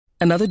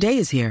Another day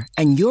is here,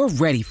 and you're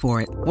ready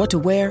for it. What to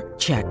wear?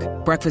 Check.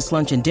 Breakfast,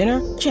 lunch, and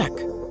dinner? Check.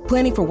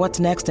 Planning for what's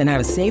next and how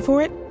to save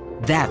for it?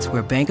 That's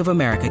where Bank of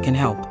America can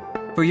help.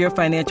 For your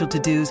financial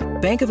to-dos,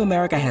 Bank of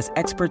America has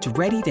experts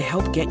ready to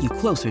help get you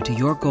closer to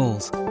your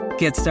goals.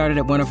 Get started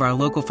at one of our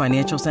local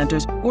financial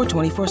centers or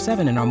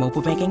 24/7 in our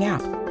mobile banking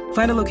app.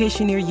 Find a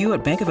location near you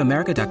at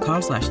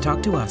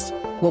bankofamerica.com/talktous.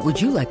 What would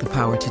you like the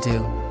power to do?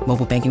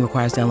 Mobile banking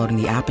requires downloading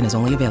the app and is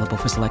only available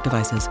for select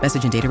devices.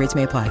 Message and data rates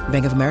may apply.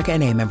 Bank of America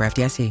N.A., member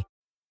FDIC.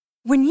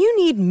 When you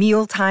need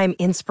mealtime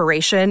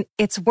inspiration,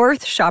 it's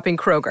worth shopping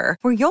Kroger,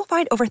 where you'll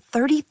find over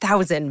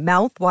 30,000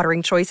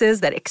 mouth-watering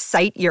choices that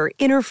excite your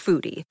inner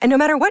foodie. And no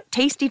matter what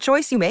tasty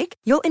choice you make,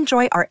 you'll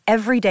enjoy our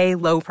everyday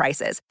low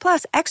prices,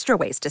 plus extra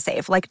ways to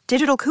save, like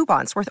digital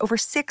coupons worth over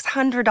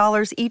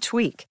 $600 each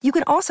week. You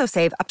can also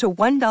save up to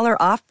 $1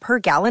 off per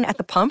gallon at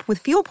the pump with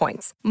fuel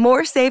points.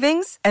 More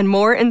savings and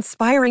more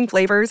inspiring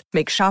flavors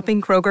make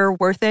shopping Kroger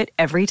worth it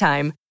every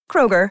time.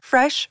 Kroger,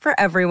 fresh for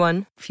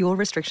everyone. Fuel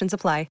restrictions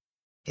apply.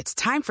 It's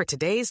time for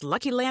today's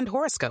Lucky Land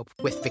horoscope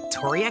with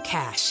Victoria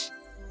Cash.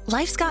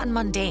 Life's gotten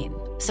mundane,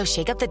 so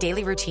shake up the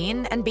daily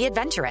routine and be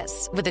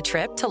adventurous with a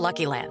trip to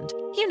Lucky Land.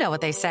 You know what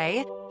they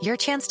say, your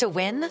chance to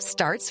win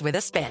starts with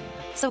a spin.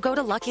 So go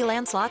to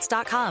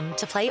LuckyLandSlots.com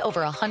to play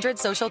over 100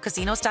 social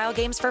casino-style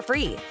games for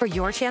free for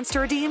your chance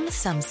to redeem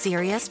some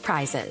serious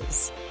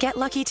prizes. Get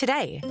lucky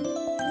today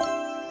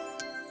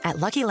at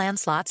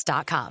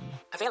LuckyLandSlots.com.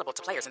 Available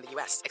to players in the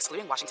U.S.,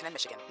 excluding Washington and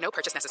Michigan. No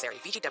purchase necessary.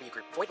 VGW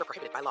Group. Void where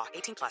prohibited by law.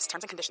 18+.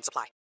 Terms and conditions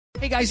apply.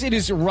 Hey guys, it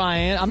is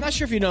Ryan. I'm not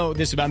sure if you know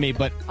this about me,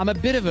 but I'm a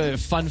bit of a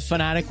fun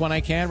fanatic when I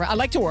can. I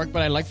like to work,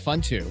 but I like fun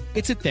too.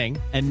 It's a thing.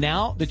 And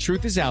now the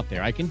truth is out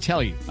there. I can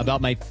tell you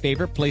about my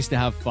favorite place to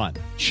have fun.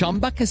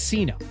 Chumba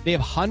Casino. They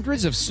have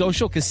hundreds of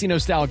social casino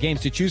style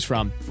games to choose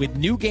from with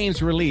new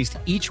games released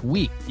each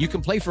week. You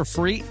can play for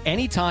free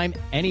anytime,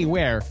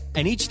 anywhere.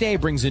 And each day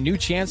brings a new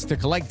chance to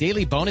collect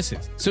daily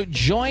bonuses. So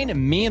join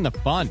me in the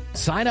fun.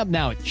 Sign up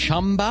now at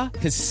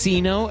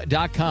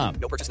ChumbaCasino.com.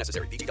 No purchase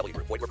necessary. VGW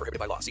Group. Void where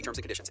prohibited by law. See terms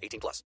and conditions.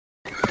 18+.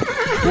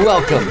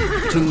 Welcome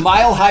to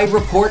Mile High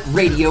Report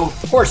Radio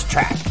Horse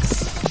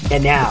Tracks.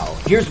 And now,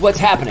 here's what's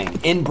happening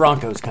in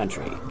Broncos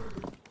country.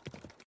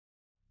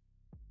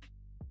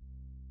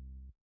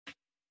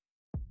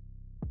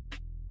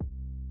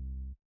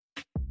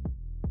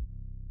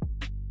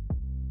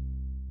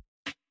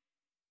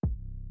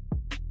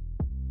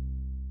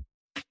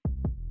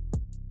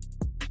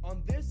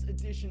 On this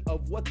edition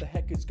of What the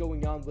Heck is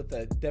Going On with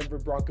the Denver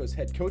Broncos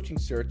head coaching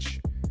search,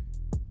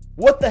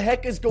 what the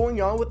heck is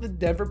going on with the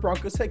Denver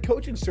Broncos head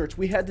coaching search?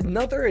 We had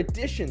another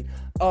edition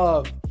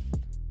of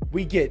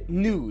we get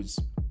news,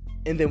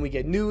 and then we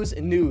get news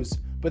and news,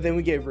 but then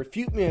we get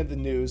refutement of the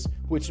news,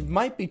 which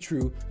might be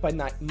true, but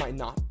might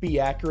not be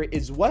accurate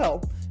as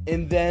well.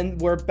 And then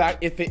we're back.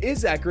 If it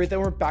is accurate,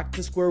 then we're back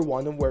to square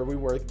one of where we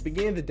were at the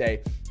beginning of the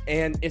day.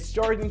 And it's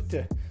starting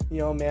to,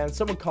 man,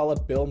 someone call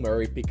up Bill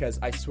Murray, because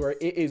I swear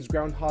it is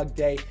Groundhog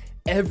Day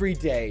every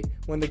day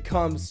when it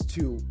comes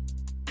to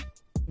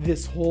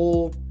this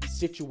whole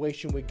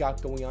situation we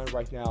got going on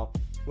right now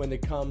when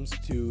it comes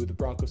to the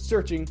Broncos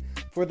searching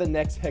for the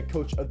next head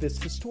coach of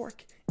this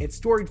historic and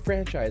storied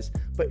franchise,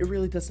 but it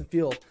really doesn't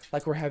feel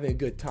like we're having a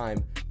good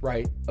time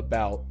right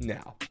about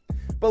now.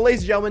 But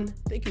ladies and gentlemen,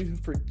 thank you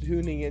for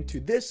tuning in to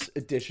this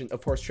edition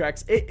of Horse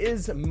Tracks. It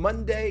is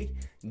Monday,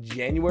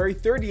 January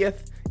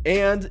 30th,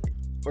 and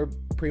we're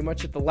pretty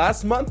much at the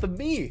last month of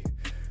me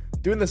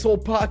doing this whole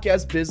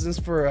podcast business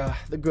for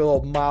the good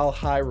old Mile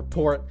High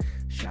Report.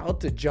 Shout out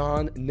to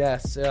John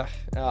Ness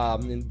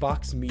and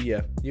Vox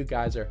Media. You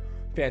guys are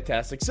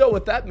fantastic. So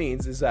what that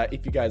means is that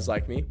if you guys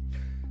like me,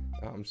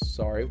 I'm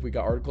sorry, we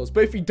got articles.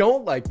 But if you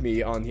don't like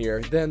me on here,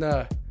 then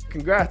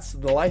congrats.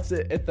 The light's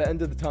at the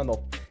end of the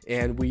tunnel,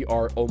 and we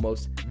are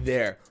almost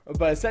there.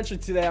 But essentially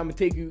today, I'm going to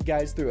take you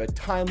guys through a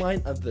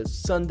timeline of the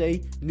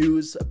Sunday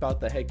news about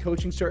the head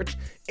coaching search,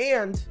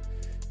 and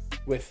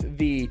with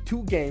the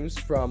two games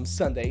from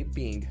Sunday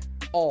being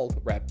all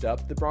wrapped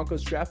up, the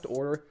Broncos draft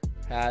order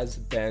has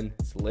been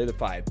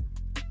solidified.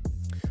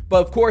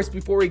 But of course,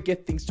 before we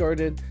get things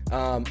started,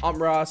 I'm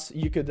Ross.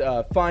 You could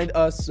find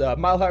us,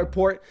 Mile High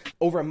Report,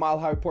 over at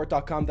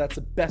milehighreport.com. That's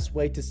the best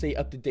way to stay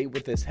up to date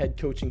with this head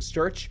coaching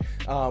search,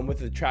 with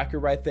the tracker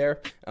right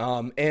there.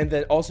 And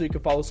then also you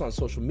can follow us on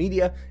social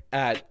media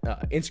at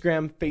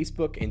Instagram,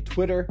 Facebook, and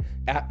Twitter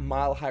at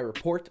Mile High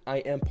Report. I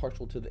am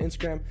partial to the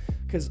Instagram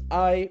because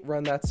I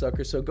run that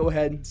sucker. So go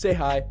ahead, say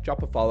hi,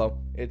 drop a follow.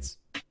 It's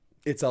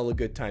all a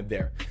good time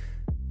there.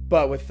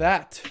 But with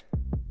that,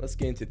 let's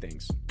get into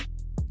things.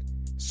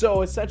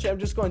 So essentially, I'm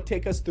just going to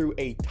take us through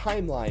a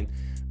timeline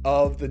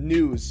of the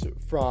news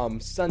from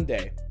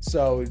Sunday.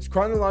 So it's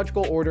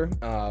chronological order.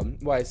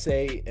 What I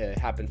say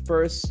happened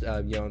first,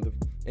 and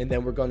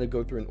then we're going to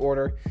go through an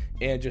order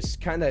and just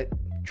kind of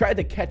try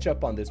to catch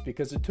up on this,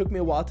 because it took me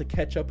a while to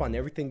catch up on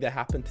everything that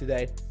happened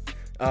today.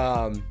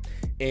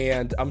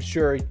 And I'm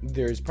sure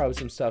there's probably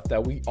some stuff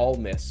that we all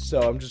missed. So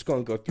I'm just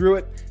going to go through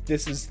it.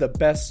 This is the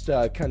best,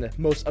 kind of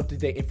most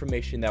up-to-date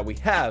information that we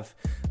have.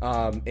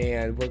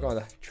 And we're going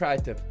to try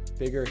to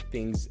figure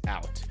things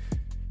out.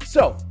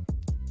 So,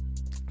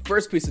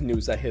 first piece of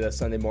news that hit us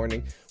Sunday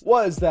morning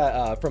was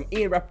that from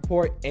Ian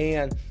Rappaport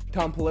and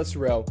Tom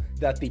Pelissero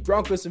that the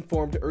Broncos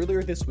informed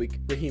earlier this week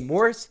Raheem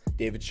Morris,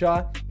 David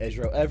Shaw,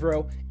 Ezra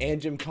Evero,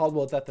 and Jim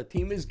Caldwell that the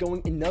team is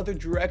going another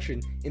direction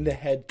in the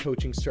head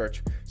coaching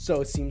search.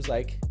 So it seems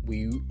like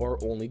we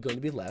are only going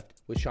to be left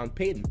with Sean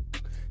Payton.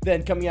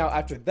 Then coming out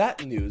after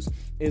that news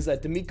is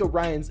that DeMeco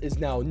Ryans is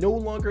now no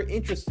longer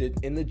interested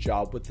in the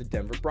job with the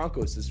Denver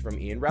Broncos. This is from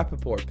Ian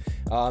Rappaport.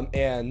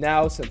 And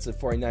now, since the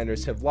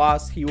 49ers have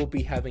lost, he will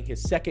be having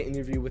his second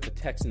interview with the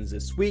Texans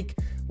this week,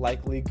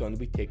 likely going to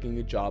be taking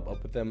a job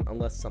up with them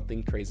unless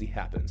something crazy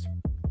happens.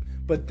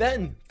 But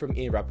then, from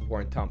Ian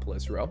Rappaport and Tom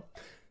Pelissero,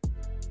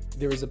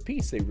 there was a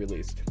piece they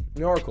released,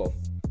 an article.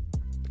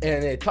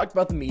 And it talked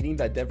about the meeting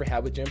that Denver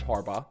had with Jim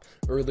Harbaugh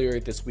earlier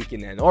this week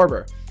in Ann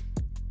Arbor.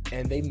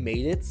 And they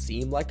made it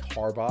seem like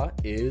Harbaugh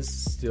is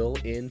still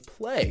in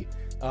play.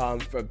 A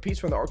piece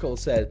from the article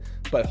said,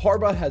 but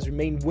Harbaugh has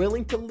remained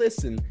willing to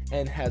listen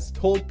and has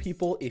told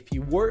people if he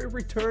were to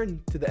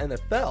return to the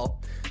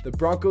NFL, the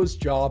Broncos'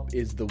 job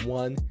is the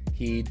one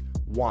he'd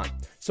want.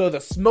 So the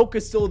smoke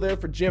is still there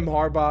for Jim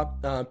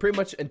Harbaugh. Pretty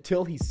much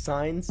until he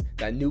signs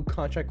that new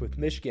contract with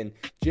Michigan,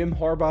 Jim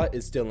Harbaugh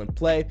is still in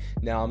play.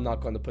 Now, I'm not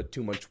going to put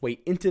too much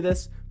weight into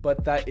this,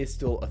 but that is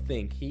still a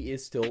thing. He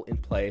is still in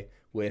play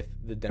with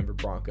the Denver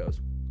Broncos.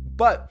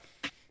 But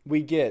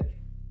we get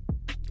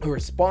a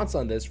response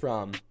on this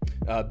from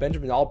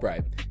Benjamin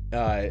Albright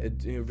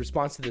in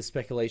response to this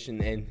speculation,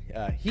 and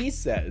he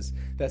says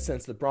that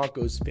since the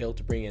Broncos failed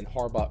to bring in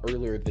Harbaugh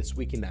earlier this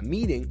week in that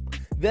meeting,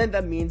 then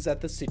that means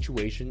that the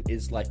situation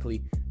is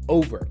likely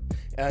over.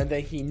 And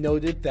then he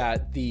noted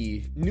that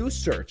the new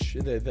search,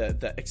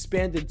 the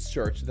expanded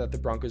search that the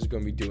Broncos are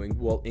going to be doing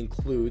will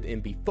include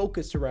and be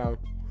focused around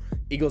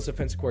Eagles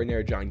defensive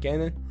coordinator John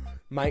Gannon,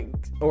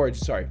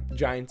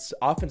 Giants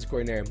offensive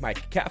coordinator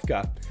Mike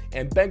Kafka,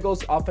 and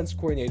Bengals offensive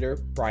coordinator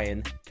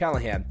Brian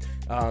Callahan.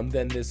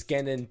 Then this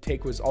Gannon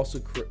take was also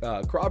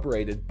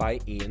corroborated by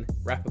Ian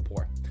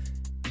Rappaport.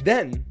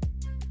 Then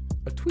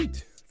a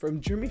tweet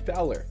from Jeremy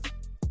Fowler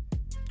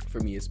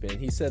from ESPN.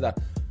 He said,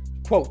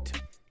 quote,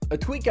 a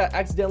tweet got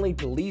accidentally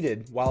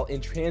deleted while in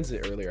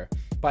transit earlier,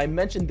 but I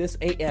mentioned this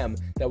AM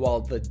that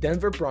while the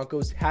Denver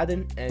Broncos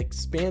hadn't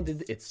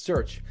expanded its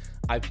search,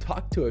 I've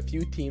talked to a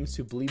few teams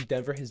who believe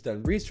Denver has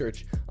done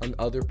research on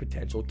other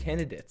potential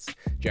candidates.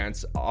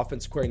 Giants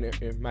offense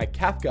coordinator Mike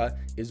Kafka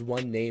is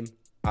one name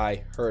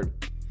I heard.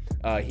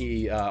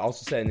 He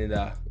also said in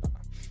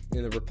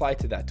a reply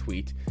to that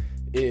tweet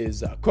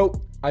is,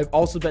 quote, I've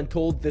also been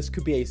told this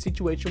could be a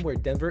situation where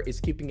Denver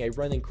is keeping a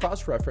running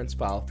cross-reference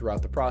file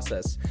throughout the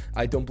process.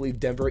 I don't believe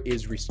Denver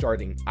is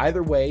restarting.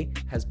 Either way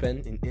has been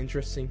an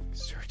interesting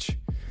search.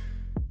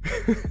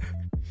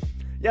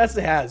 Yes,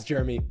 it has,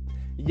 Jeremy.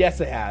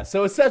 Yes, it has.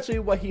 So essentially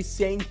what he's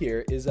saying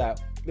here is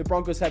that the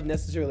Broncos haven't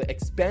necessarily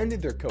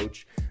expanded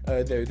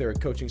their their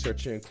coaching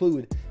search to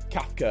include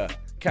Kafka,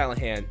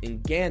 Callahan,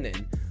 and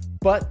Gannon,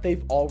 but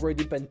they've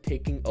already been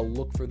taking a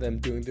look for them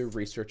doing their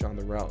research on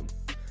their own.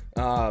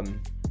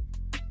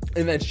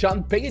 And then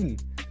Sean Payton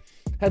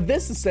had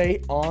this to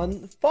say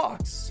on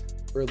Fox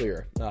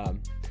earlier.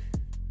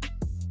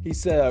 He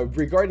said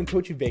regarding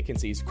coaching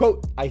vacancies,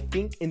 quote, I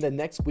think in the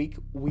next week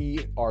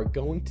we are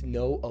going to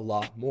know a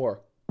lot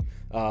more.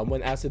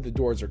 When asked if the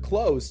doors are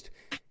closed,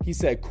 he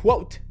said,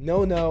 quote,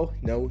 no.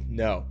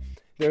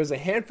 There's a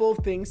handful of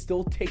things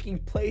still taking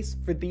place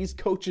for these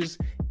coaches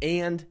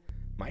and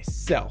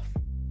myself.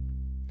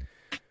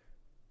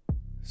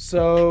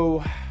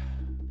 So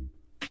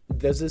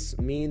does this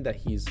mean that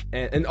he's...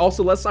 And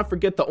also, let's not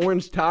forget the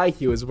orange tie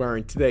he was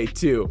wearing today,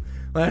 too.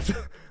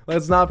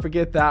 Let's not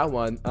forget that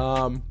one.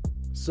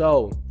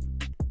 So,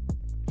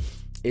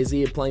 is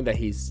he implying that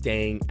he's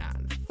staying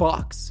at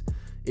Fox?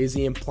 Is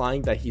he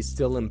implying that he's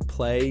still in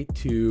play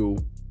to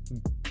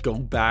go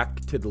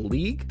back to the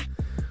league?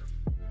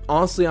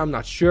 Honestly, I'm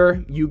not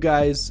sure. You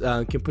guys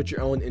can put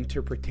your own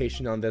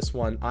interpretation on this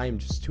one. I am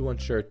just too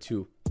unsure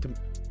to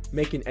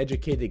make an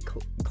educated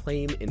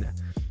claim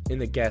in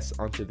the guess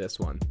onto this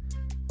one.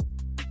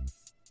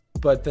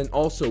 But then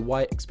also,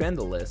 why expand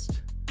the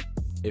list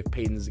if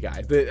Payton's the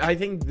guy? I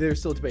think there's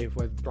still debate if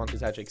the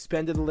Broncos actually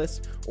expanded the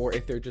list or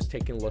if they're just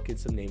taking a look at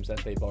some names that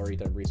they've already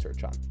done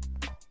research on.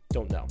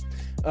 Don't know.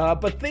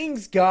 But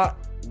things got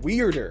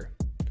weirder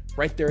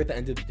right there at the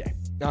end of the day.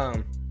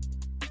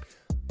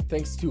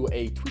 Thanks to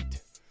a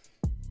tweet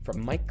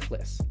from Mike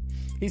Kliss.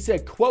 He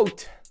said,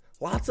 quote,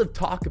 lots of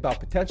talk about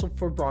potential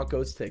for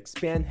Broncos to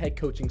expand head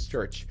coaching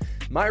search.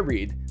 My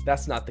read,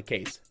 that's not the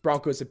case.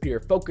 Broncos appear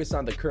focused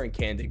on the current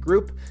candidate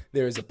group.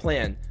 There is a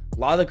plan. A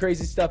lot of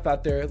crazy stuff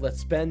out there. Let's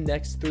spend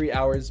next 3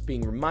 hours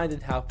being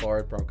reminded how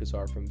far Broncos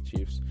are from the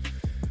Chiefs.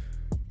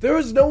 There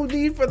was no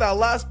need for that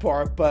last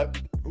part, but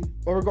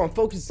what we're going to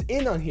focus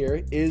in on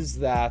here is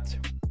that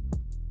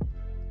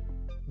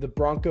the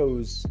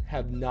Broncos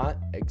have not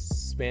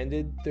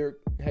expanded their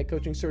head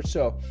coaching search.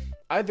 So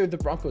either the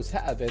Broncos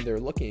have, and they're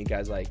looking at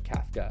guys like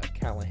Kafka,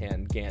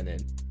 Callahan, Gannon,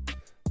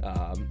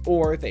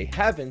 or they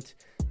haven't,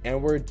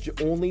 and we're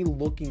only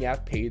looking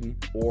at Payton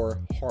or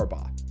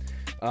Harbaugh.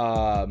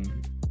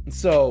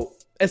 So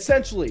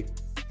essentially,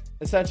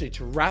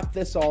 to wrap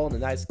this all in a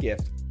nice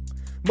gift,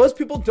 most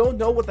people don't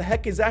know what the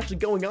heck is actually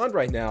going on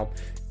right now.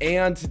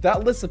 And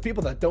that list of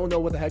people that don't know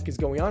what the heck is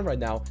going on right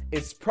now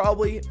is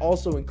probably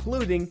also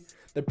including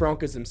the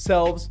Broncos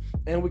themselves.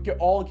 And we could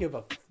all give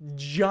a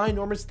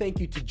ginormous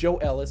thank you to Joe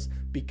Ellis,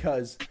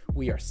 because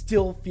we are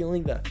still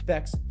feeling the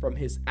effects from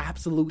his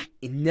absolute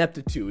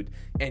ineptitude.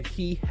 And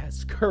he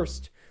has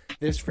cursed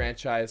this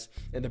franchise,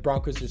 and the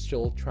Broncos are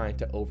still trying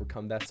to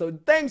overcome that. So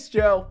thanks,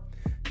 Joe.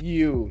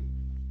 You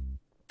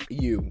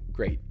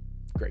great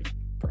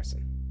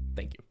person.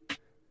 Thank you.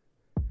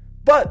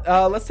 But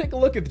let's take a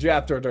look at the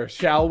draft order,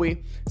 shall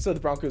we? So the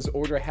Broncos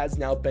order has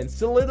now been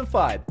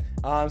solidified.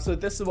 So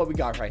this is what we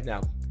got right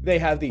now. They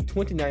have the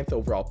 29th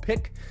overall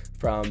pick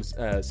from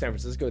San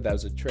Francisco. That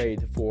was a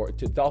trade to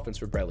the Dolphins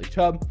for Bradley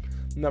Chubb.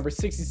 Number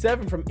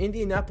 67 from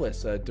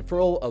Indianapolis, a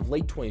deferral of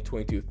late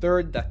 2022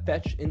 third that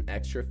fetched an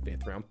extra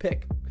 5th round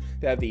pick.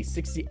 They have the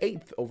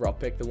 68th overall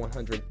pick, the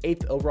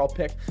 108th overall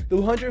pick, the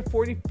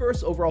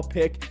 141st overall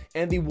pick,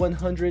 and the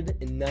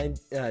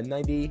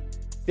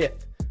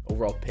 195th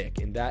overall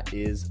pick, and that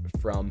is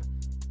from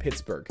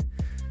Pittsburgh.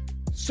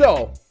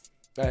 So,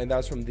 and that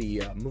was from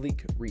the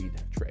Malik Reed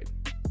trade.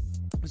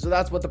 So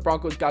that's what the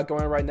Broncos got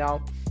going on right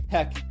now.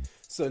 Heck,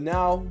 so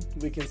now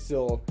we can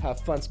still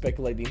have fun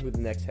speculating who the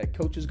next head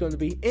coach is going to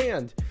be,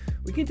 and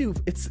we can do,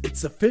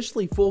 it's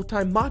officially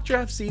full-time mock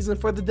draft season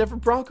for the Denver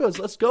Broncos.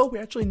 Let's go. We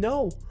actually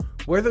know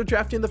where they're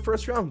drafting in the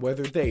first round,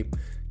 whether they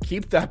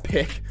keep that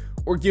pick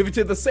or give it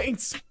to the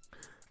Saints.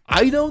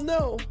 I don't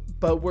know,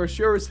 but we're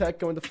sure as heck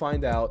going to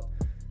find out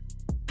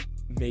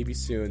maybe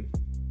soon.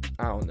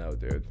 I don't know,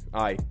 dude.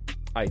 I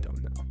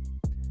don't know.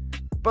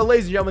 But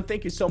ladies and gentlemen,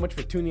 thank you so much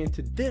for tuning in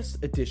to this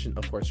edition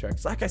of Horse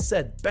Tracks. Like I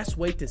said, best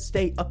way to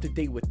stay up to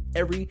date with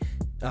every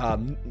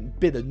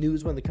bit of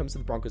news when it comes to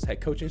the Broncos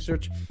head coaching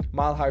search,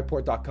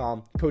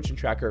 milehighreport.com, coaching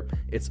tracker.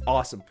 It's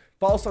awesome.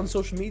 Follow us on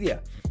social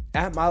media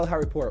at Mile High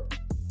Report,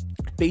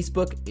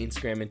 Facebook,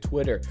 Instagram, and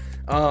Twitter.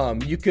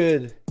 You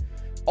could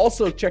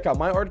also check out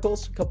my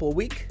articles a couple a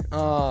week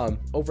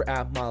over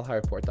at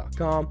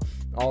milehighreport.com.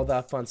 All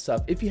that fun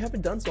stuff. If you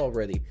haven't done so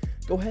already,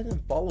 go ahead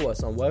and follow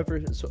us on whatever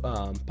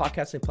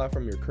podcasting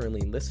platform you're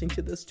currently listening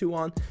to this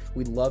on.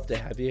 We'd love to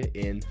have you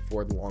in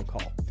for the long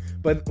haul.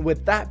 But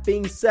with that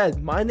being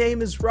said, my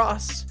name is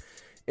Ross,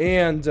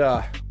 and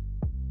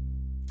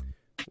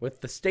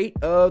with the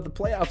state of the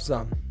playoffs,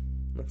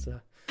 let's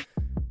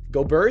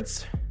go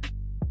Birds.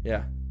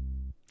 Yeah,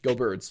 go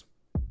Birds.